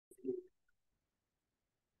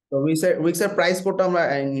তো উইক্সের প্রাইস কোডটা আমরা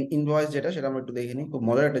ইনভয়েস যেটা সেটা আমরা একটু দেখে নিই, খুব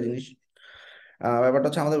মজার একটা জিনিস। ব্যাপারটা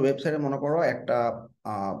হচ্ছে আমাদের ওয়েবসাইটে মনে করো একটা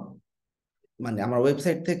আহ, মানে আমার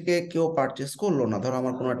ওয়েবসাইট থেকে কেউ পারচেস করলো না, ধরো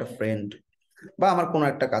আমার কোনো একটা ফ্রেন্ড বা আমার কোনো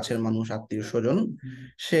একটা কাছের মানুষ, আত্মীয় স্বজন,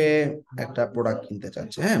 সে একটা প্রোডাক্ট কিনতে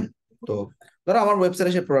চাচ্ছে, হ্যাঁ। তো ধরো আমার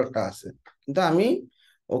ওয়েবসাইটে সেই প্রোডাক্টটা আছে, কিন্তু আমি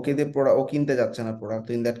ওকে দিয়ে প্রোডাক্ট, ও কিনতে যাচ্ছে না প্রোডাক্ট।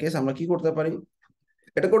 তো ইন দ্যাট কেস আমরা কি করতে পারি,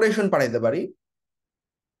 এটা কোটেশন পাঠাইতে পারি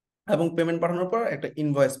এবং পেমেন্ট পাঠানোর পর একটা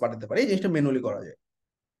ইনভয়েস পাঠাতে পারি। এই জিনিসটা ম্যানুয়ালি করা যায়,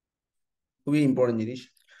 খুবই ইম্পর্টেন্ট জিনিস।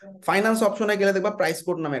 ফাইন্যান্স অপশনে গেলে দেখবা প্রাইস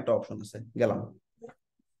কোড নামে একটা অপশন আছে, গেলাম।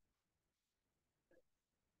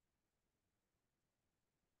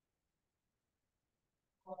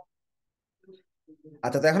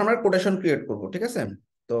 আচ্ছা, তো এখন আমরা কোটেশন ক্রিয়েট করব, ঠিক আছে।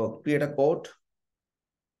 তো ক্রিয়েট আ কোড,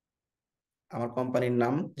 আমার কোম্পানির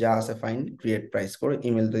নাম যা আছে fine, create price code,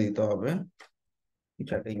 email তো দিতে হবে,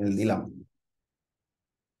 কিছু একটা ইমেল দিলাম,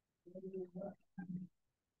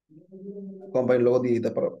 কোম্পানির লোগো দিয়ে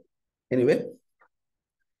দিতে পারো, এনিওয়ে।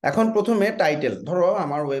 এখন প্রথমে টাইটেল, ধরো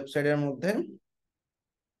আমার ওয়েবসাইটের মধ্যে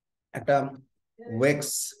একটা ওয়েক্স,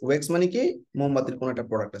 ওয়েক্স মানে কি, মোমবাতির কোন একটা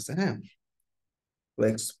প্রোডাক্ট আছে, হ্যাঁ,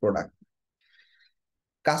 ওয়েক্স প্রোডাক্ট।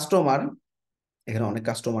 কাস্টমার, এখানে অনেক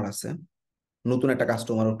কাস্টমার আছে, নতুন একটা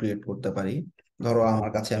কাস্টমারও ক্রিয়েট করতে পারি। ধরো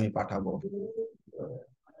আমার কাছে আমি পাঠাবো,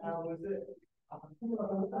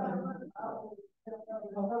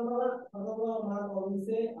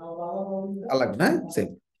 লাগবে না, সেম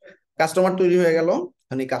কাস্টমার তৈরি হয়ে গেল।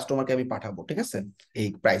 মানে কাস্টমারকে আমি পাঠাবো, ঠিক আছে। এই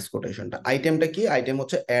প্রাইস কোটেশনটা, আইটেমটা কি, আইটেম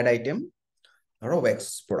হচ্ছে অ্যাড আইটেম, ধরো ওয়্যাক্স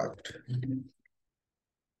প্রোডাক্ট।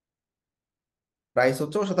 প্রাইস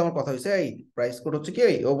হচ্ছে ওর সাথে আমার কথা হয়েছে, এই প্রাইস কোড হচ্ছে কি,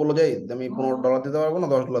 ও বললো যে আমি $15 দিতে পারবো না,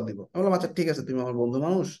 $10 দিব। আমি বললাম আচ্ছা ঠিক আছে, তুমি আমার বন্ধু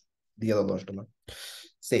মানুষ, দিয়ে দাও $10।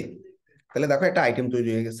 সেই, তাহলে দেখো একটা আইটেম তৈরি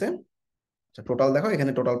হয়ে গেছে। আচ্ছা, টোটাল দেখো,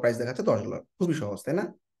 এখানে টোটাল প্রাইস দেখাচ্ছে $10, খুবই সহজ তাই না।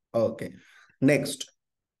 ওকে, নেক্সট,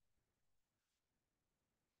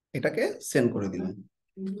 এটাকে সেন্ড করে দিলাম।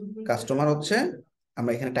 কাস্টমার হচ্ছে,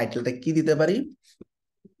 আমরা এখানে টাইটেলটা কি দিতে পারি,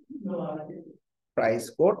 প্রাইস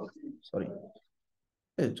কোড, সরি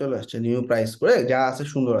চলে আসছে, নিউ প্রাইস করে যা আছে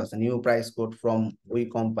সুন্দর আছে, নিউ প্রাইস কোড ফ্রম ওই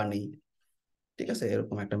কোম্পানি, ঠিক আছে,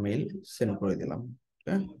 এরকম একটা মেইল সেন্ড করে দিলাম।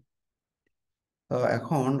 Okay? তো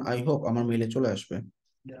এখন আই হোপ আমার মেইলে চলে আসবে।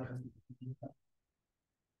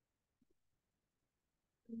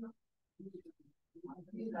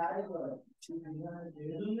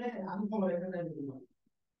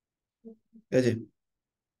 এই যে,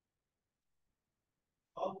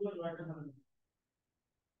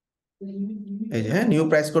 এই যে, হ্যাঁ, new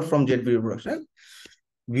price code from Z view production,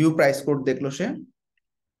 view price code দেখলো সে।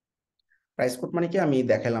 প্রাইস কোড মানে কি, আমি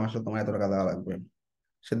দেখালাম আসলে তোমার এত টাকা দেওয়া লাগবে,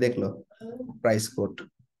 সে দেখলো প্রাইস কোড,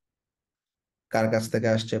 কার কাছ থেকে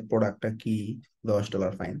আসছে, প্রোডাক্টটা কি,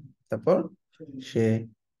 $10 ফাইন। তারপর সে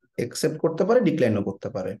একসেপ্ট করতে পারে, ডিক্লাইনও করতে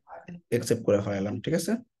পারে। একসেপ্ট করে ফেলাম, ঠিক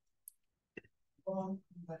আছে।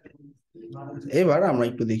 এবার আমরা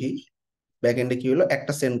একটু দেখি ব্যাক এন্ডে কি হলো,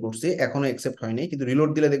 একটা সেন্ড করছি, এখনো একসেপ্ট হয়নি, কিন্তু রিলোড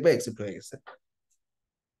দিলে দেখবে একসেপ্ট হয়ে গেছে।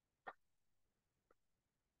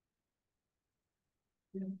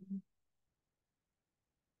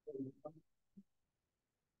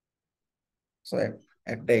 সো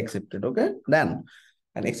একটা একসেপ্টেড, ওকে, দেন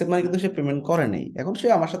একসেপ্ট মানে কিন্তু সে পেমেন্ট করে নাই, এখন সে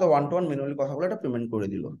আমার সাথে ওয়ান টু ওয়ান ম্যানুয়ালি কথা বলে একটা পেমেন্ট করে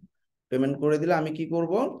দিল। পেমেন্ট করে দিলে আমি কি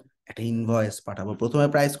করব, একটা ইনভয়েস পাঠাবো, প্রথমে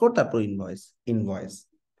প্রাইস কোড তারপর ইনভয়েস। ইনভয়েস,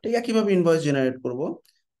 ঠিক আছে, কিভাবে ইনভয়েস জেনারেট করব,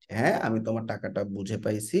 হ্যাঁ আমি তোমার টাকাটা বুঝে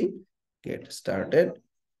পাইছি, গেট স্টার্টেড,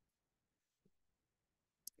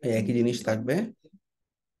 একই জিনিস থাকবে।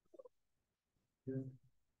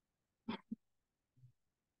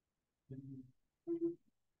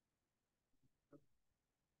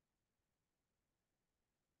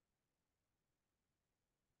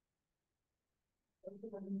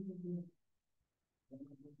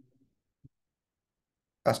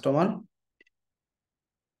 কাস্টমার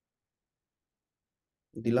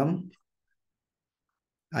দিলাম,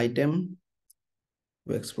 item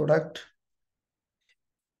ওয়েক্স product,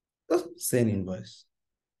 send invoice,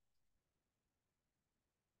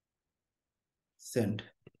 send.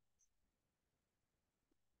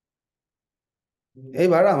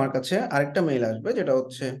 এইবার আমার কাছে আরেকটা মেইল আসবে, যেটা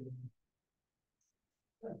হচ্ছে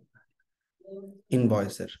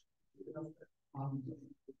ইনভয়েসের,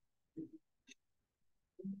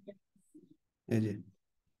 এই যে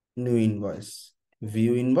নিউ ইনভয়েস,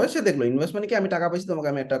 ভিউ ইনভয়েস, দেখলো ইনভয়েস মানে কি, আমি টাকা পাইছি, তোমাকে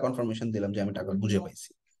আমি একটা কনফার্মেশন দিলাম যে আমি টাকা বুঝে পাইছি।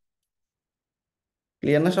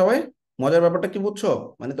 ক্লিয়ার না সবাই, মজার ব্যাপারটা কি বুঝছো,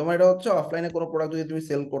 মানে তোমার এটা হচ্ছে অফলাইনে কোনো প্রোডাক্ট যদি তুমি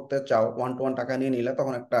সেল করতে চাও, ওয়ান টু ওয়ান টাকা নিয়ে নিলে,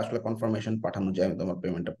 তখন একটা আসলে কনফার্মেশন পাঠানো যে আমি তোমার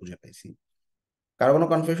পেমেন্টটা বুঝে পাইছি। কারো কোনো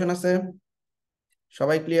কনফিউশন আছে,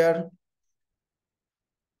 সবাই ক্লিয়ার?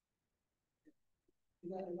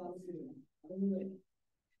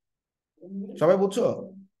 সবাই বুঝছো?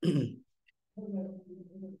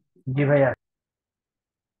 জি ভাইয়া।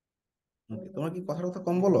 তোমরা কি কথাটা কথা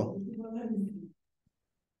কম বলো?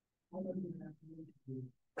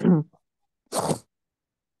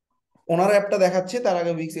 ওনার অ্যাপটা দেখাচ্ছে, তার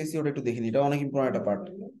আগে উইক্স এসইওটা একটু দেখে নিই, এটা অনেক ইম্পর্টেন্ট একটা পার্ট।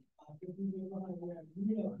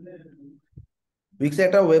 উইক্সে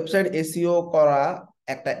একটা ওয়েবসাইট এসইও করা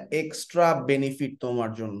একটা এক্সট্রা বেনিফিট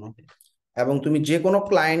তোমার জন্য। এবং তুমি যে কোনো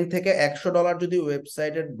ক্লায়েন্ট থেকে $100 যদি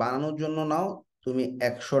ওয়েবসাইটের বানানোর জন্য নাও, তুমি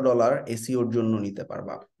 $100 এসইওর জন্য নিতে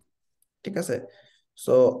পারবা। ঠিক আছে?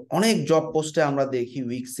 সো অনেক জব পোস্টে আমরা দেখি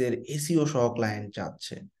উইক্সের এসইও সহ ক্লায়েন্ট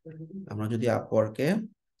চাচ্ছে। আমরা যদি আপওয়ার্কে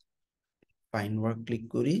ফাইন্ড ওয়ার্ক ক্লিক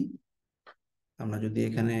করি, আমরা যদি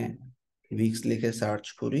এখানে উইক্স লিখে সার্চ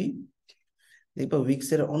করি, দেখবা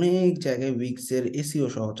উইক্সের অনেক জায়গায় উইক্সের এসইও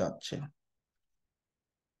সহ চাচ্ছে।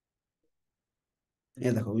 এ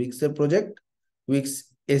দেখো উইক্সের প্রজেক্ট, উইক্স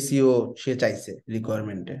এসইও সে চাইছে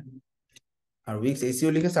রিকোয়ারমেন্টে। আর উইক্স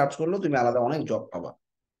এসইও লিখে সার্চ করলেও তুমি আলাদা অনেক জব পাবা।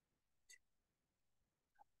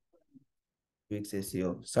 Weeks SEO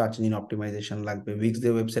search engine optimisation লাগবে, উইক্স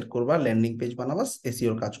দিয়ে ওয়েবসাইট করবা, ল্যান্ডিং পেজ বানাবা,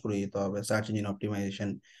 এসইওর কাজ করে যেতে হবে, search engine optimisation,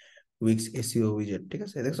 weeks SEO উইজেট। ঠিক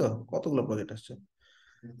আছে, দেখছো কতগুলো প্রজেক্ট আসছে।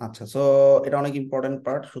 আচ্ছা, সো এটা অনেক ইম্পর্টেন্ট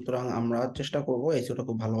পার্ট, সুতরাং আমরা চেষ্টা করবো এসইওটা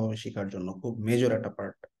খুব ভালোভাবে শেখার জন্য, খুব মেজর একটা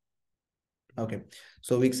পার্ট। ওকে,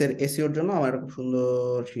 সো উইক্স এর এসইওর জন্য আমার একটা খুব সুন্দর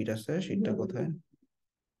শিট আছে, শিটটা কোথায়?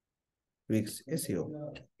 Weeks SEO.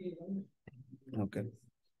 ওকে,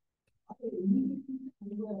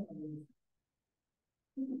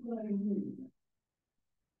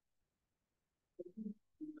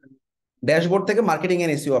 ড্যাশবোর্ড থেকে মার্কেটিং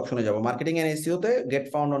এন্ড এসইও অপশনে যাব, মার্কেটিং এন্ড এসইও তে গেট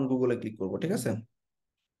ফাউন্ড অন গুগলে ক্লিক করব। ঠিক আছে,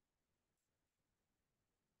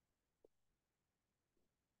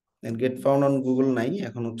 গেট ফাউন্ড অন গুগল নাই,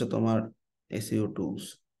 এখন হচ্ছে তোমার SEO tools.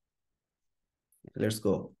 Let's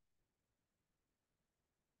go,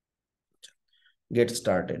 get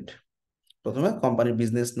started. প্রথমে কোম্পানির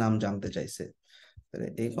বিজনেস নাম জানতে চাইছে, তাহলে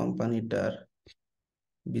এই কোম্পানিটার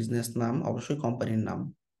বিজনেস নাম অবশ্যই কোম্পানির নাম।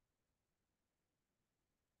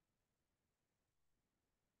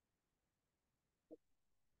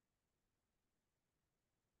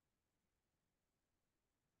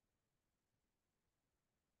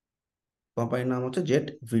 কোম্পানির নাম হচ্ছে জেট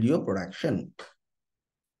ভিডিও প্রোডাকশন।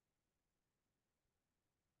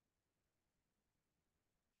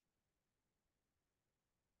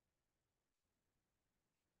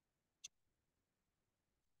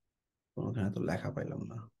 কোনখানে তো লেখা পাইলাম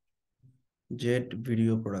না, জেট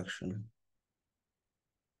ভিডিও প্রোডাকশন।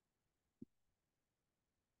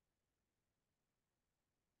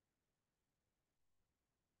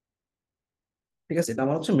 ঠিক আছে, এটা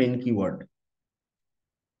আমার হচ্ছে main keyword,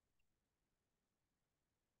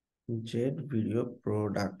 jet video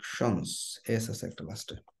productions, S আছে একটা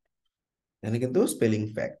লাস্টে, এখানে কিন্তু স্পেলিং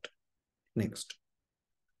ফ্যাক্ট। নেক্সট।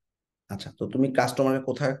 আচ্ছা, তো তুমি কাস্টমারকে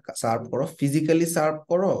কোথায় সার্ভ করো? ফিজিক্যালি সার্ভ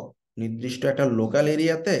করো নির্দিষ্ট একটা লোকাল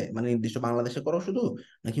এরিয়াতে, মানে নির্দিষ্ট বাংলাদেশে করো শুধু,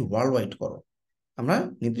 নাকি ওয়ার্ল্ড ওয়াইড করো? আমরা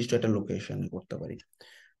নির্দিষ্ট একটা লোকেশনে করতে পারি।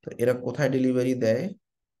 তো এরা কোথায় ডেলিভারি দেয়?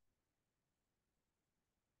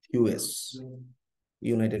 US,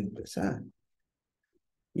 United states. হ্যাঁ,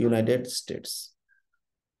 ইউনাইটেড স্টেটস।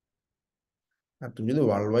 আর তুমি যদি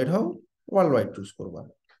ওয়ার্ল্ড ওয়াইড হও, ওয়ার্ল্ড ওয়াইড চুজ করবা।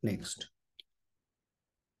 নেক্সট।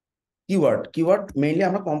 কিওয়ার্ড, কিওয়ার্ড মেইনলি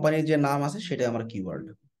আমরা কোম্পানির যে নাম আছে সেটাই আমার কিওয়ার্ড।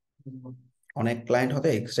 অনেক ক্লায়েন্ট হতে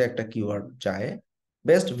এক্সট্রা একটা কিওয়ার্ড চায়,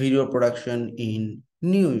 best video production in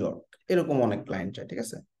new York, এরকম অনেক ক্লায়েন্ট চায়। ঠিক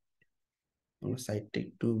আছে, আমরা সাইটটা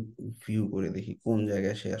একটু ভিউ করে দেখি কোন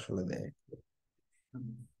জায়গায় সে আসলে দেয়।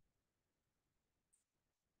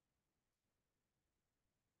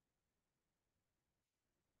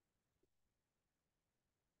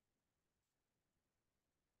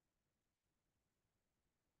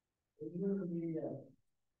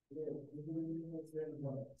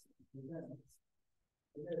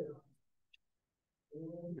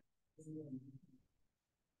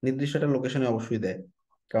 নির্দিষ্ট একটা লোকেশনে অবশ্যই দেয়,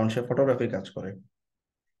 কারণ সে ফটোগ্রাফির কাজ করে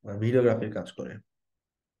বা ভিডিওগ্রাফির কাজ করে।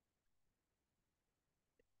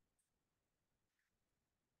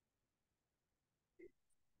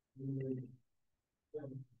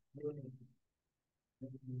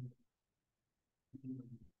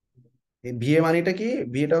 এই ভিএ মানিটা কি?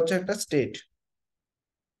 ভিএটা হচ্ছে একটা স্টেট,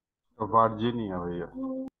 তো ভার্জিনিয়া ভাইয়া।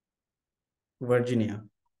 ভার্জিনিয়া।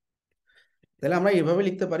 তাহলে আমরা এইভাবে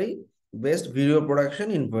লিখতে পারি, best video production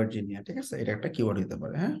in Virginia. ঠিক আছে, এটা একটা কিওয়ার্ড হতে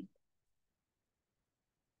পারে। হ্যাঁ,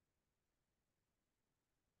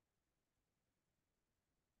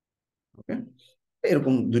 ওকে,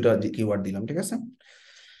 এরকম দুইটা কিওয়ার্ড দিলাম। ঠিক আছে,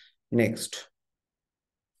 নেক্সট।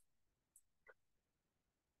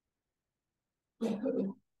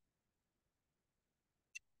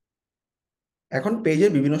 এখন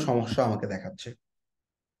পেজের বিভিন্ন সমস্যা আমাকে দেখাচ্ছে।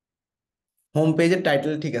 হোম পেজের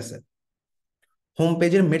টাইটেল ঠিক আছে, হোম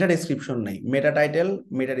পেজের মেটা ডেসক্রিপশন নাই। মেটা টাইটেল,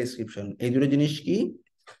 মেটা ডেসক্রিপশন এই দুটো জিনিস কি?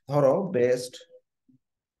 ধরো best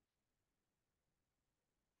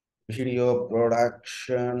video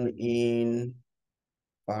production in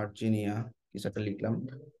Virginia, কিছু একটা লিখলাম।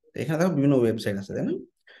 তো এখানে দেখো বিভিন্ন ওয়েবসাইট আছে, তাই না?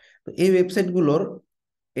 তো এই ওয়েবসাইট গুলোর,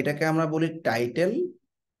 এটাকে আমরা বলি টাইটেল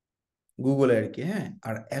গুগলে আর কি, হ্যাঁ।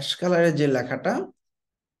 আর অ্যাশ কালারের যে লেখাটা,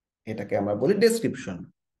 এটাকে আমরা বলি ডেসক্রিপশন,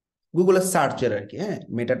 গুগলের সার্চের আর কি, হ্যাঁ।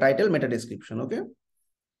 মেটা টাইটেল, মেটা ডেসক্রিপশন, ওকে।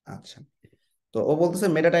 আচ্ছা, তো ও বলতেছে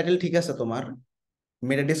মেটা টাইটেল ঠিক আছে তোমার,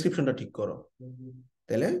 মেটা ডেসক্রিপশনটা ঠিক করো।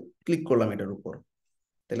 তাহলে ক্লিক করলাম এটার উপর।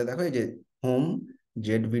 তাহলে দেখো এই যে হোম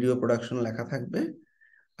জেড ভিডিও প্রোডাকশন লেখা থাকবে,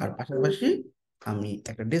 আর পাশাপাশি আমি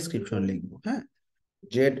একটা ডেসক্রিপশন লিখবো, হ্যাঁ।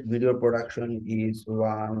 Z video production is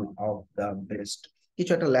one of the best,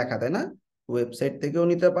 কিছু একটা লেখা, তাই না? ওয়েবসাইট থেকেও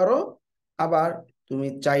নিতে পারো, আবার তুমি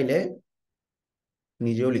চাইলে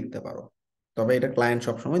নিজেও লিখতে পারো, তবে এটা ক্লায়েন্ট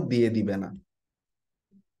সবসময় দিয়ে দিবে না।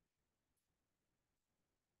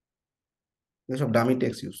 এসব ডামি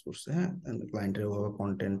টেক্সট ইউজ করছে, হ্যাঁ। ক্লায়েন্টের ওভাবে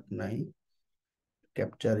কন্টেন্ট নাই।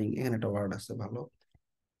 ক্যাপচারিং, এখানে একটা ওয়ার্ড আছে ভালো।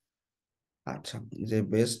 আচ্ছা, যে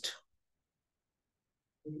best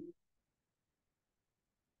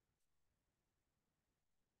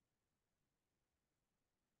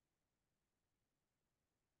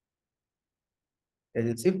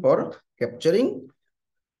agency for capturing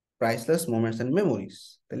priceless moments and memories.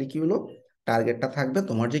 তাহলে কি হলো? টার্গেটটা থাকবে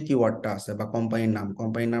তোমার যে কিওয়ার্ডটা আছে বা কোম্পানির নাম,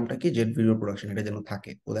 কোম্পানির নামটা কি, জেড ভিডিও প্রোডাকশন, এটা যেন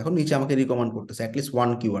থাকে। ও দেখো নিচে আমাকে রিকমেন্ড করতেছে অ্যাটলিস্ট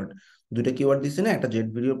ওয়ান কিওয়ার্ড, দুটো কিওয়ার্ড দিচ্ছে না, একটা জেড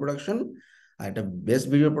ভিডিও প্রোডাকশন আর একটা বেস্ট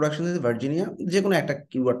ভিডিও প্রোডাকশন ভার্জিনিয়া, যে কোনো একটা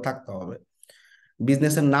কিওয়ার্ড থাকতে হবে।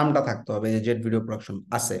 বিজনেসের নামটা থাকতে হবে, যে জেড ভিডিও প্রোডাকশন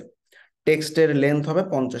আছে। টেক্সটের লেন্থ হবে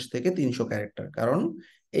 50 থেকে 300 ক্যারেক্টার, কারণ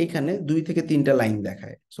এইখানে 2 থেকে 3টা লাইন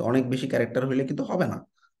দেখায়, সো অনেক বেশি ক্যারেক্টার হইলে কিন্তু হবে না।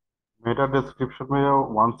 মেটা ডেসক্রিপশন ভাইয়া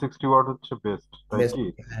 160 ওয়ার্ড হচ্ছে বেস্ট, তাই বেস্ট, কি?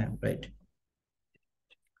 হ্যাঁ, রাইট।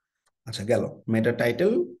 আচ্ছা, গেল। মেটা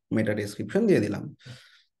টাইটেল, মেটা ডেসক্রিপশন দিয়ে দিলাম।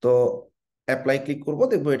 তো অ্যাপ্লাই ক্লিক করবো,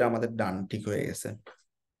 দেখবো এটা আমাদের ডান, ঠিক হয়ে গেছে।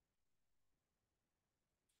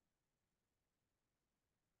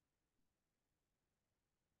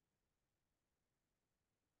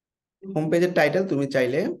 হোম পেজের টাইটেল তুমি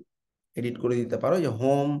চাইলে এডিট করে দিতে পারো, যে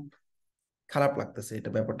হোম, খারাপ লাগতেছে এটা,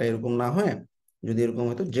 ব্যাপারটা এরকম না হয়। যদি এরকম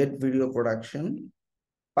হতো জেট ভিডিও প্রোডাকশন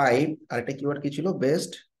পাইপ, আরেকটা কিওয়ার্ড কি ছিল,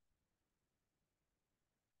 বেস্ট।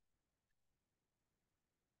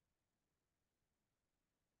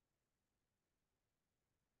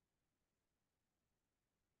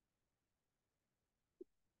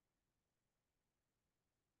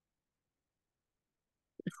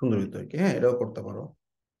 সুন্দর হতো আর কি, হ্যাঁ, এটাও করতে পারো।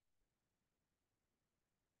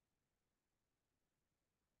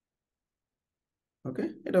 ওকে,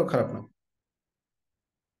 এটাও খারাপ না।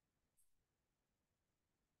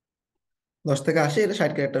 10 থেকে 80, এটা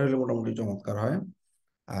 60 ক্যারেক্টার হলে মোটামুটি চমৎকার হয়।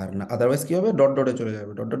 আর না আদারওয়াইজ কি হবে, ডট ডটে চলে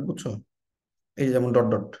যাবে, ডট ডট, বুঝছো? এই যে যেমন ডট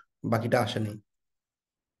ডট, বাকিটা আসেনি।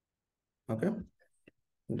 ওকে,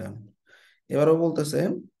 ডান। এবারও বলতেছে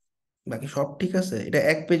বাকি সব ঠিক আছে, এটা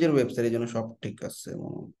এক পেজের ওয়েবসাইট, এই জন্য সব ঠিক আছে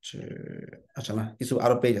মনে হচ্ছে। আচ্ছা, না, কিছু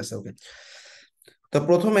আরো পেজ আছে, ওকে। তো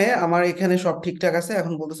প্রথমে আমার এখানে সব ঠিকঠাক আছে,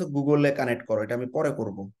 এখন বলতেছে গুগলে কানেক্ট করো, এটা আমি পরে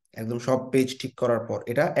করব। একদম সব পেজ ঠিক করার পর,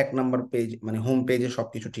 এটা 1 নাম্বার পেজ, মানে হোম পেজে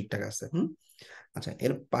সবকিছু ঠিকঠাক আছে, হুম। আচ্ছা,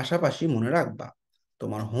 এর পাশাপাশি মনে রাখবা,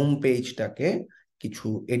 তোমার হোম পেজটাকে কিছু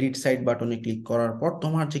এডিট সাইট বাটনে ক্লিক করার পর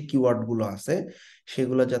তোমার যে কিওয়ার্ড গুলো আছে,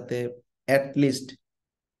 সেগুলো যাতে অ্যাটলিস্ট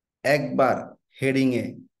একবার হেডিং এ,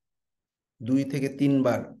 2 থেকে 3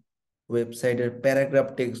 বার ওয়েবসাইটের প্যারাগ্রাফ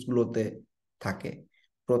টেক্সট গুলোতে থাকে।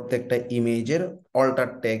 প্রত্যেকটা ইমেজের অল্টার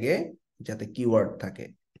ট্যাগে যাতে কিওয়ার্ড থাকে।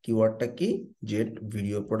 কিওয়ার্ডটা কি? জেড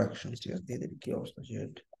ভিডিও প্রোডাকশন, ঠিক আছে, এদের কি অবস্থা,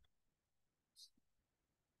 জেড।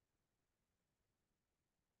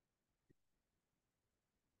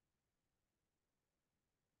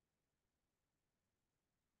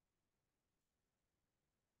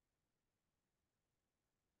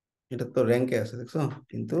 এটা তো র্যাঙ্কে আছে দেখছো,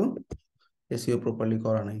 কিন্তু এসইও প্রপারলি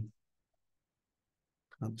করা নাই।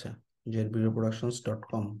 আচ্ছা, Z video productions dot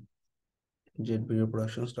com, Z video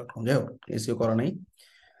productions dot com, যাই হোক, এসইও করা নাই।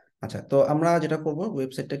 আচ্ছা, তো আমরা যেটা করব,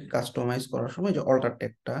 ওয়েবসাইটটাকে কাস্টমাইজ করার সময় যে অল্টার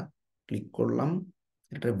ট্যাগটা ক্লিক করলাম,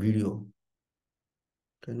 এটা ভিডিও,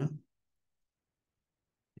 তাই না?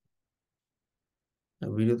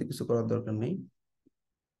 ভিডিওতে কিছু করার দরকার নেই,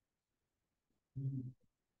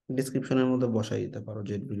 ডিসক্রিপশনের মধ্যে বসাই দিতে পারো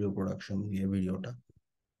জেড ভিডিও প্রোডাকশন দিয়ে ভিডিওটা।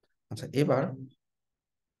 আচ্ছা, এবার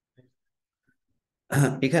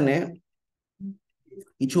এখানে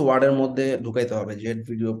কিছু ওয়ার্ডের মধ্যে ঢুকাইতে হবে, Z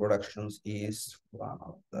video production is one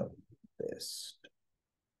of the best.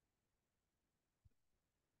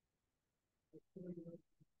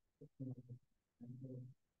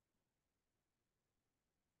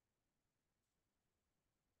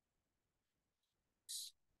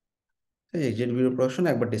 এই জেড ভিডিও প্রোডাকশন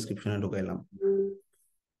একবার ডেসক্রিপশনে ঢুকাইলাম,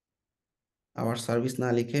 আবার সার্ভিস না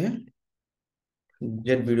লিখে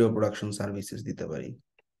জেড ভিডিও প্রোডাকশন সার্ভিসেস দিতে পারি।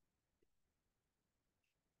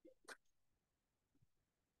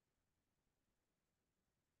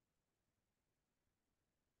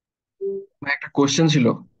 একটা কোশ্চেন ছিল।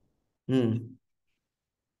 হুম।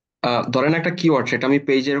 ধরেন একটা কিওয়ার্ড, সেটা আমি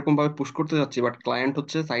পেজে এরকম ভাবে পুশ করতে যাচ্ছি, বাট ক্লায়েন্ট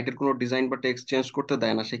হচ্ছে সাইটের কোনো ডিজাইন বা টেক্সট চেঞ্জ করতে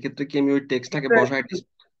দেয় না, সেক্ষেত্রে কি আমি ওই টেক্সটটাকে বসায়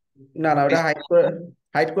না না, ওটা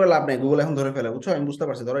হাইড করে লাভ নেই, গুগল এখন ধরে ফেলে, বুঝছো? আমি বুঝতে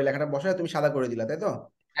পারছি, ধরো এই লেখাটা বসায় তুমি সাদা করে দিলা, তাই তো?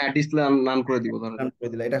 হ্যাঁ, ডিসপ্লে নান করে দিব ধরা Done যাক। করে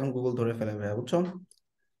দিলা, এটা এখন গুগল ধরে ফেলে ভাইয়া, বুঝছো?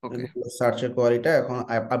 ওকে। সার্চের কোয়ালিটা এখন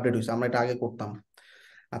আপডেট হয়েছে, আমরা এটা আগে করতাম।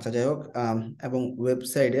 আচ্ছা যাই হোক, এবং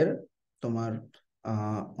ওয়েবসাইটের তোমার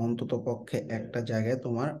অন্তত পক্ষে একটা জায়গায়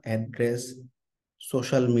তোমার অ্যাড্রেস,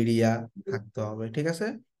 সোশ্যাল মিডিয়া থাকতে হবে, ঠিক আছে?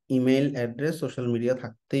 ইমেল অ্যাড্রেস, সোশ্যাল মিডিয়া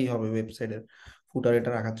থাকতেই হবে ওয়েবসাইটের। ফুটার এটা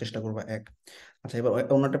রাখার চেষ্টা করবা এক। আচ্ছা, এবার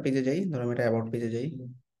অন্যটা পেজে যাই, ধরো আমি এটা অ্যাবাউট পেজে যাই,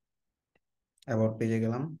 অ্যাবাউট পেজে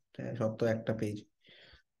গেলাম, সব তো একটা পেজ।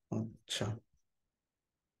 আচ্ছা,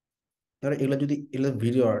 ধরো এগুলো যদি, এগুলো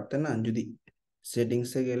ভিডিও আর্ট, তাই না? যদি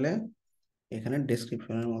সেটিংসে গেলে এখানে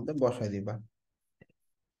ডেসক্রিপশনের মধ্যে বসাই দিবা।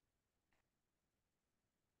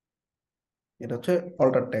 এটা হচ্ছে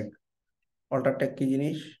অল্টার ট্যাগ। অল্টার ট্যাগ কি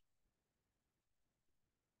জিনিস?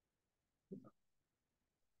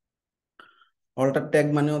 অল্টার ট্যাগ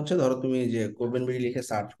মানে হচ্ছে, ধরো তুমি যে কোরবেন বিডি লিখে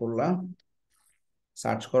সার্চ করলা,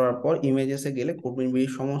 সার্চ করার পর ইমেজেসে গেলে কোরবেন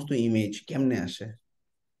বিডির সমস্ত ইমেজ কেমনে আসে,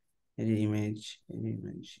 এই যে ইমেজ,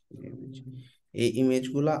 এই ইমেজ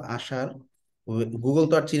গুলা আসার, গুগল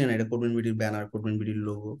তো আর চিনে না এটা কোরবেন বিডির ব্যানার, কোরবেন বিডির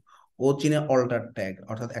লোগো। ও চিনে অল্টার ট্যাগ,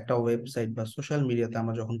 অর্থাৎ একটা ওয়েবসাইট বা সোশ্যাল মিডিয়াতে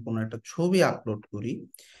আমরা যখন কোনো একটা ছবি আপলোড করি,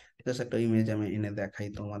 জাস্ট একটা ইমেজ আমি এনে দেখাই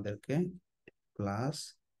তোমাদেরকে, প্লাস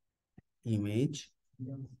ইমেজ,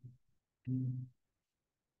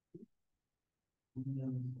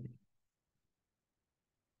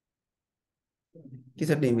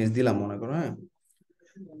 কিছু একটা ইমেজ দিলাম মনে করো, হ্যাঁ।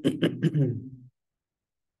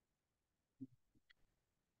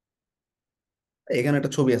 এখানে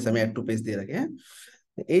একটা ছবি আছে, আমি অ্যাড টু পেজ দিয়ে রাখি, হ্যাঁ।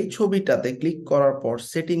 এই ছবিটাতে ক্লিক করার পর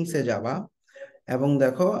সেটিংসে যাবা, এবং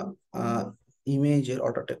দেখো ইমেজের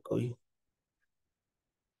অটোটেক কই,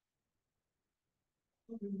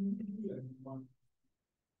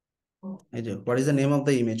 এই যে what is the name of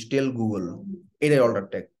the image, tell Google, এটাই অল্টার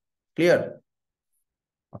ট্যাগ। ক্লিয়ার?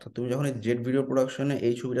 অর্থাৎ তুমি যখন এই জেড ভিডিও প্রোডাকশনে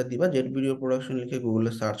এই ছবিটা দিবা, জেড ভিডিও প্রোডাকশন লিখে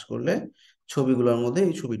গুগলে সার্চ করলে ছবিগুলোর মধ্যে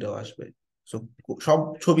এই ছবিটাও আসবে। সো সব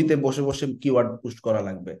ছবিতে বসে বসে কিওয়ার্ড পুশ করা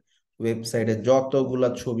লাগবে, ওয়েবসাইটে যতগুলা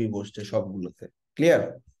ছবি বসছে সবগুলোতে। ক্লিয়ার?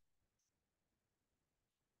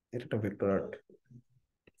 এটা একটা ভেক্টর আর্ট,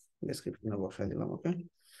 ডেসক্রিপশনে বসাই দিলাম, ওকে।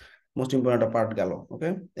 মোস্ট ইম্পর্টেন্ট পার্ট গেল, ওকে।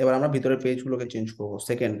 এবার আমরা ভিতরে পেজগুলোকে চেঞ্জ করবো।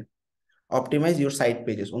 Second, optimise your site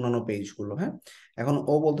pages, অন্যান্য পেজগুলো, হ্যাঁ। এখন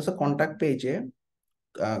ও বলতেছে কন্ট্যাক্ট পেজে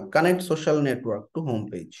connect social network two home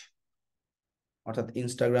page, অর্থাৎ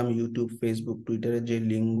ইনস্টাগ্রাম, ইউটিউব, ফেসবুক, টুইটারের যে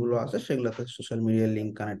লিঙ্ক গুলো আছে সেগুলোতে সোশ্যাল মিডিয়ার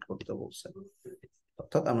লিঙ্ক কানেক্ট করতে বলছে।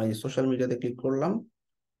 অর্থাৎ আমরা এই সোশ্যাল মিডিয়াতে ক্লিক করলাম,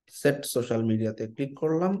 সেট সোশ্যাল মিডিয়াতে ক্লিক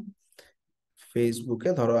করলাম, ফেসবুকে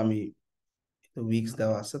ধরো আমি উইক্স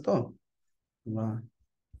দেওয়া আছে, তো আমরা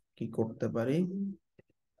কি করতে পারি,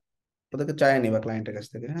 ওদেরকে চাই নিবা ক্লায়েন্টের কাছ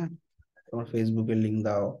থেকে, হ্যাঁ। তোমার ফেসবুকের লিঙ্ক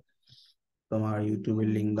দাও, তোমার ইউটিউবের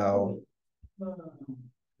লিঙ্ক দাও,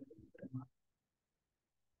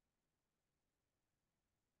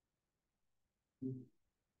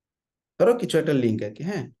 ধরো কিছু একটা লিঙ্ক আর কি,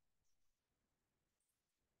 হ্যাঁ।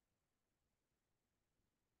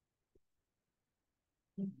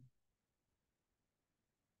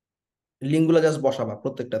 লিঙ্ক গুলো জাস্ট বসাবা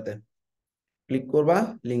প্রত্যেকটাতে, ক্লিক করবা,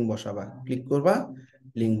 লিঙ্ক বসাবা, ক্লিক করবা,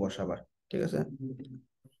 লিঙ্ক বসাবা, ঠিক আছে?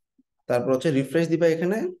 তারপর হচ্ছে রিফ্রেশ দিবা,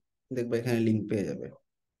 এখানে দেখবা এখানে লিঙ্ক পেয়ে যাবে।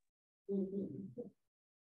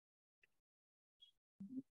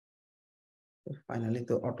 ফাইনালি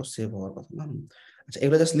তো অটো সেভ হওয়ার কথা না? আচ্ছা,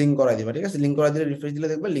 এগুলো জাস্ট লিঙ্ক করাই দিবা, ঠিক আছে? লিঙ্ক করাই দিলে, রিফ্রেশ দিলে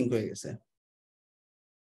দেখবা লিঙ্ক হয়ে গেছে,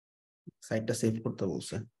 সাইটটা সেভ করতে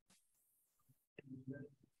বলছে।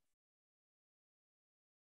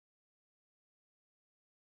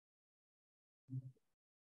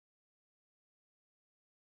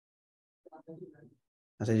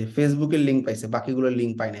 আচ্ছা, এই যে ফেসবুকের লিঙ্ক পাইছে, বাকিগুলোর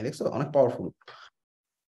লিঙ্ক পাই নাই, দেখছো? অনেক পাওয়ারফুল।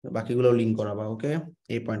 বাকিগুলো লিঙ্ক করাবা, ওকে।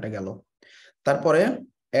 এই পয়েন্টটা গেল। তারপরে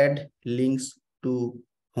add links two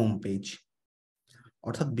home page,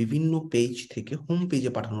 অর্থাৎ বিভিন্ন পেজ থেকে হোম পেজে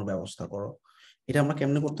পাঠানোর ব্যবস্থা করো। এটা আমরা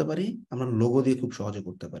কেমনে করতে পারি? আমরা লোগো দিয়ে খুব সহজে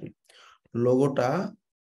করতে পারি। লোগোটা,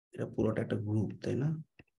 এটা পুরোটা একটা গ্রুপ, তাই না?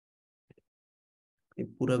 এই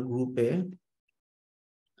পুরো গ্রুপে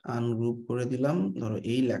আনগ্রুপ করে দিলাম, ধরো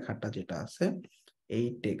এই লেখাটা যেটা আছে এই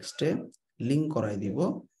টেক্সটে লিঙ্ক করাই দিব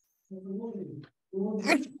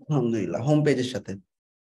আলহামদুলিল্লাহ, হোম পেজের সাথে।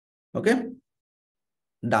 ওকে,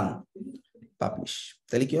 ডান, পাবলিশ।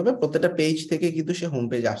 তাহলে কি হবে, প্রত্যেকটা পেজ থেকে কিন্তু সে হোম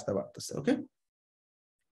পেজে আসতে পারতেছে। ওকে,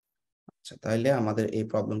 আচ্ছা, তাহলে আমাদের এই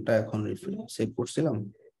প্রবলেমটা এখন সেভ করছিলাম।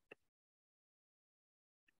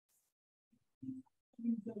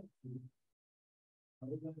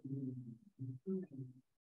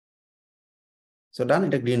 সো ডান,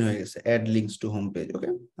 এটা গ্রিন হয়ে গেছে, add links two home page. ওকে,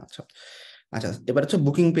 আচ্ছা আচ্ছা, এবার হচ্ছে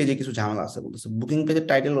বুকিং পেজে কিছু ঝামেলা আছে বলতেছে। বুকিং পেজের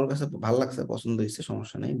টাইটেল ওর কাছে ভালো লাগছে, পছন্দ হয়েছে,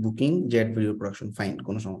 সমস্যা নেই। Booking jet video production, fine,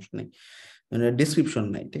 কোনো সমস্যা নেই। মানে ডেসক্রিপশন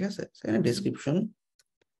নাই, ঠিক আছে, description,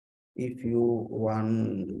 if you one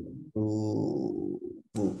to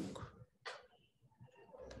book.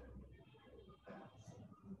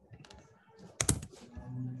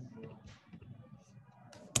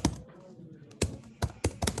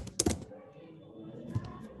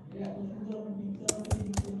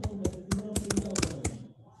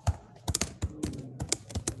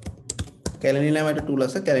 ক্যালেন্ডি নামে একটা টুল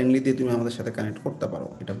আছে, ক্যালেন্ডি দিয়ে তুমি আমাদের সাথে কানেক্ট করতে পারো,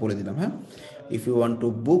 এটা বলে দিলাম। হ্যাঁ, if you want to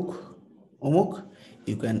book অমুক,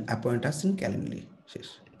 you can appoint us in ক্যালেন্ডি। শেষ,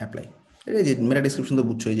 অ্যাপ্লাই। এই যে মেটা ডিসক্রিপশন তো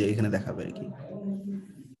বুঝছোই যে এখানে দেখাবে আর কি।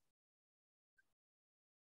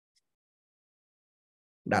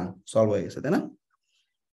 ডান, সলভ হয়ে গেছে, তাই না?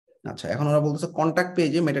 আচ্ছা, এখন ওরা বলতেছে কন্ট্যাক্ট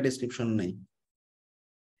পেজে মেটা ডিসক্রিপশন নেই।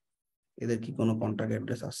 এদের কি কোনো কন্ট্যাক্ট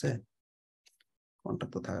অ্যাড্রেস আছে?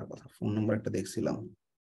 কন্ট্যাক্ট তো থাকার কথা, ফোন নাম্বার একটা দেখছিলাম,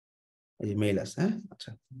 এই যে মেইল আছে। হ্যাঁ,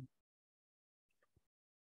 আচ্ছা,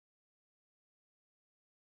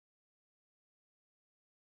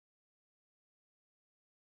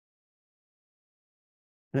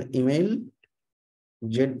 ইমেল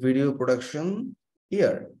জেট ভিডিও প্রোডাকশন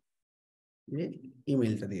ইয়ার,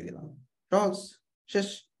 ইমেলটা দিয়ে দিলাম, সহজ, শেষ,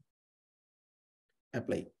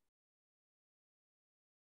 অ্যাপ্লাই।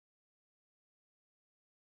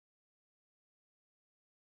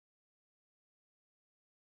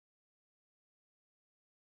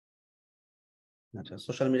 আচ্ছা,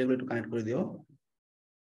 সোশ্যাল মিডিয়াগুলো একটু কানেক্ট করে দিও,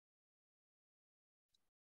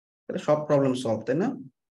 তাহলে সব প্রবলেম সলভ, তাই না?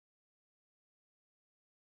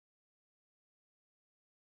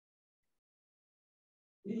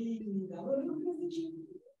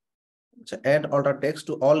 আচ্ছা, add alter text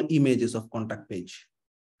to all images of contact page.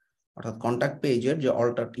 অর্থাৎ কন্ট্যাক্ট পেজের যে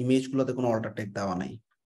অল্টার ইমেজগুলোতে কোনো অল্টার টেক্সট দেওয়া নাই।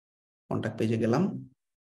 কন্ট্যাক্ট পেজে গেলাম,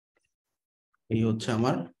 এই হচ্ছে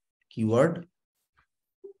আমার কিওয়ার্ড।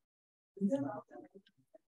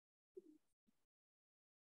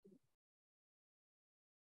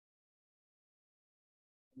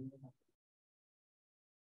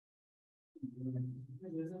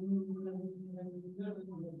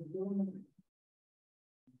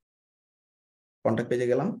 কন্ট্যাক্ট পেজে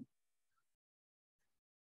গেলাম,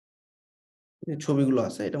 ছবিগুলো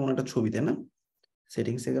আছে, এটা মনে একটা ছবি, তাই না?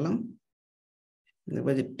 সেটিংসে গেলাম,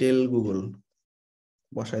 দেখবে যে টেল গুগল,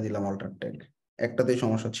 বসাই দিলাম অল্টার ট্যাগ। একটাতেই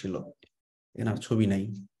সমস্যা ছিল, এখানে আর ছবি নাই,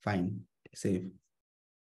 ফাইন, সেভ।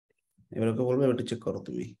 এবার ওকে বলবো এবার চেক করো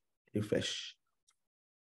তুমি, রিফ্রেশ।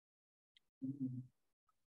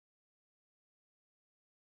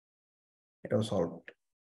 এটাও সলভ।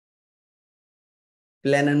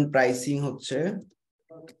 প্ল্যান এন্ড প্রাইসিং হচ্ছে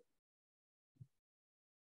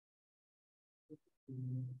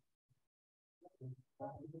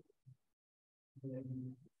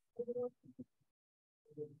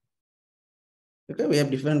okay, we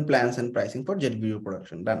have different plans and pricing for jet video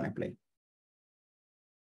production. Done, apply.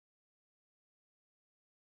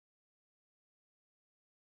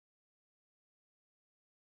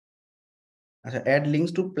 আচ্ছা, add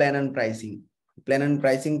links two plan and pricing. Plan and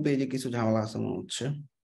pricing পেজে কিছু ঝামেলা আছে মনে হচ্ছে,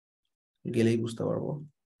 গেলেই বুঝতে পারবো।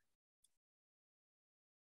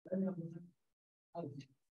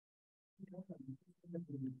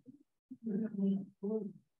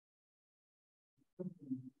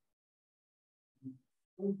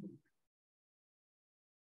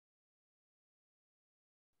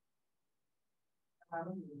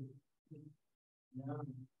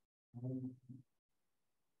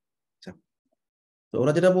 আচ্ছা, তো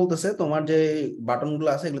ওরা যেটা বলতেছে তোমার যে বাটন গুলো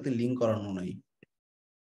আছে এগুলোতে লিঙ্ক করানো নাই,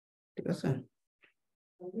 ঠিক আছে?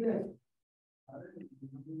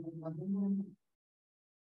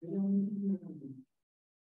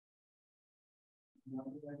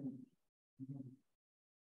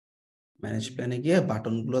 ম্যানেজ প্ল্যানে গিয়ে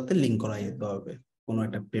বাটন গুলোতে লিঙ্ক করাই দিতে হবে কোনো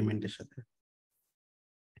একটা পেমেন্টের সাথে।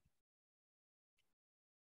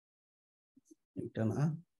 এটা না,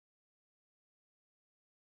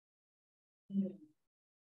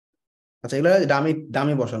 আচ্ছা, এগুলো দামি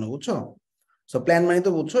দামি বসানো, বুঝছো? সো প্ল্যান মানে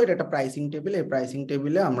তো বুঝছো, এটা একটা প্রাইসিং টেবিল, এই প্রাইসিং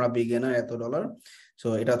টেবিলে আমরা বিগিনার এত ডলার। সো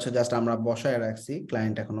এটা হচ্ছে জাস্ট আমরা বসায় রাখছি,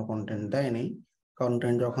 ক্লায়েন্ট এখনো কন্টেন্ট দেয়নি।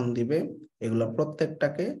 কন্টেন্ট যখন দিবে এগুলো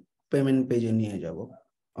প্রত্যেকটাকে পেমেন্ট পেজে নিয়ে যাব।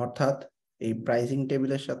 অর্থাৎ এই প্রাইসিং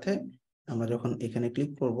টেবিলের সাথে আমরা যখন এখানে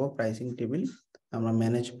ক্লিক করব প্রাইসিং টেবিল, আমরা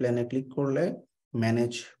ম্যানেজ প্ল্যানে ক্লিক করলে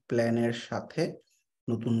ম্যানেজ প্ল্যানের সাথে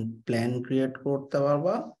নতুন প্ল্যান ক্রিয়েট করতে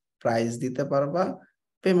পারবা, প্রাইস দিতে পারবা,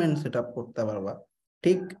 পেমেন্ট সেট আপ করতে পারবা।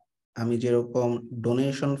 ঠিক আমি যেরকম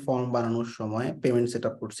ডোনেশন ফর্ম বানানোর সময় পেমেন্ট সেট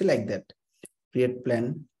আপ করছি, লাইক দ্যাট। ক্রিয়েট প্ল্যান,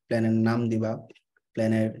 প্ল্যানের নাম দিবা,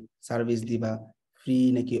 প্ল্যানের সার্ভিস দিবা, ফ্রি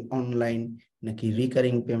নাকি অনলাইন নাকি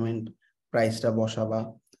রিকারিং পেমেন্ট, প্রাইসটা বসাবা,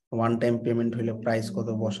 ওয়ান টাইম পেমেন্ট হলে প্রাইস কত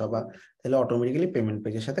বসাবা, তাহলে অটোমেটিক্যালি পেমেন্ট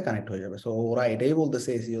পেজের সাথে কানেক্ট হয়ে যাবে। সো ওরা এটাই বলতেছে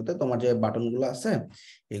এসইওতে তোমার যে বাটনগুলো আছে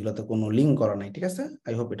এগুলোতে কোনো লিঙ্ক করা নাই, ঠিক আছে?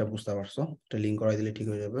 আই হোপ এটা বুঝতে পারছো, এটা লিঙ্ক করাই দিলে ঠিক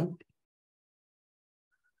হয়ে যাবে।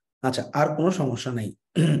 আচ্ছা, আর কোনো সমস্যা নেই।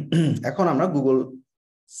 এখন আমরা গুগল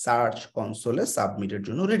সার্চ কনসোলে সাবমিটের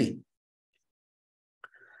জন্য রেডি।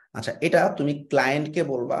 আচ্ছা, এটা তুমি ক্লায়েন্টকে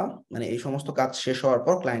বলবা, মানে এই সমস্ত কাজ শেষ হওয়ার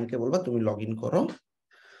পর ক্লায়েন্টকে বলবা তুমি লগ ইন করো,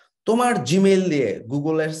 তোমার জিমেইল দিয়ে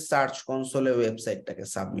গুগলের সার্চ কনসোলে ওয়েবসাইটটাকে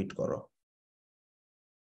সাবমিট করো।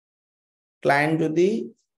 ক্লায়েন্ট যদি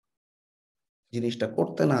জিনিসটা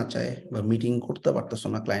করতে না চায় বা মিটিং করতে পারতেছো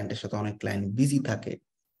না, ক্লায়েন্টের সাথে অনেক ক্লায়েন্ট বিজি থাকে,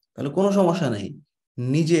 তাহলে কোনো সমস্যা নেই,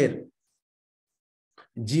 নিজের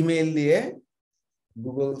জিমেইল দিয়ে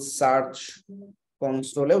গুগল সার্চ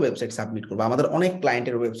কনসোলে ওয়েবসাইট সাবমিট করবো। আমাদের অনেক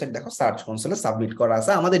ক্লায়েন্টের ওয়েবসাইট দেখো সার্চ কনসোলে সাবমিট করা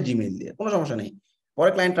আছে আমাদের জিমেইল দিয়ে, কোনো সমস্যা নেই। পরে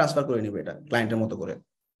ক্লায়েন্ট ট্রান্সফার করে নিবে এটা ক্লায়েন্টের মতো করে,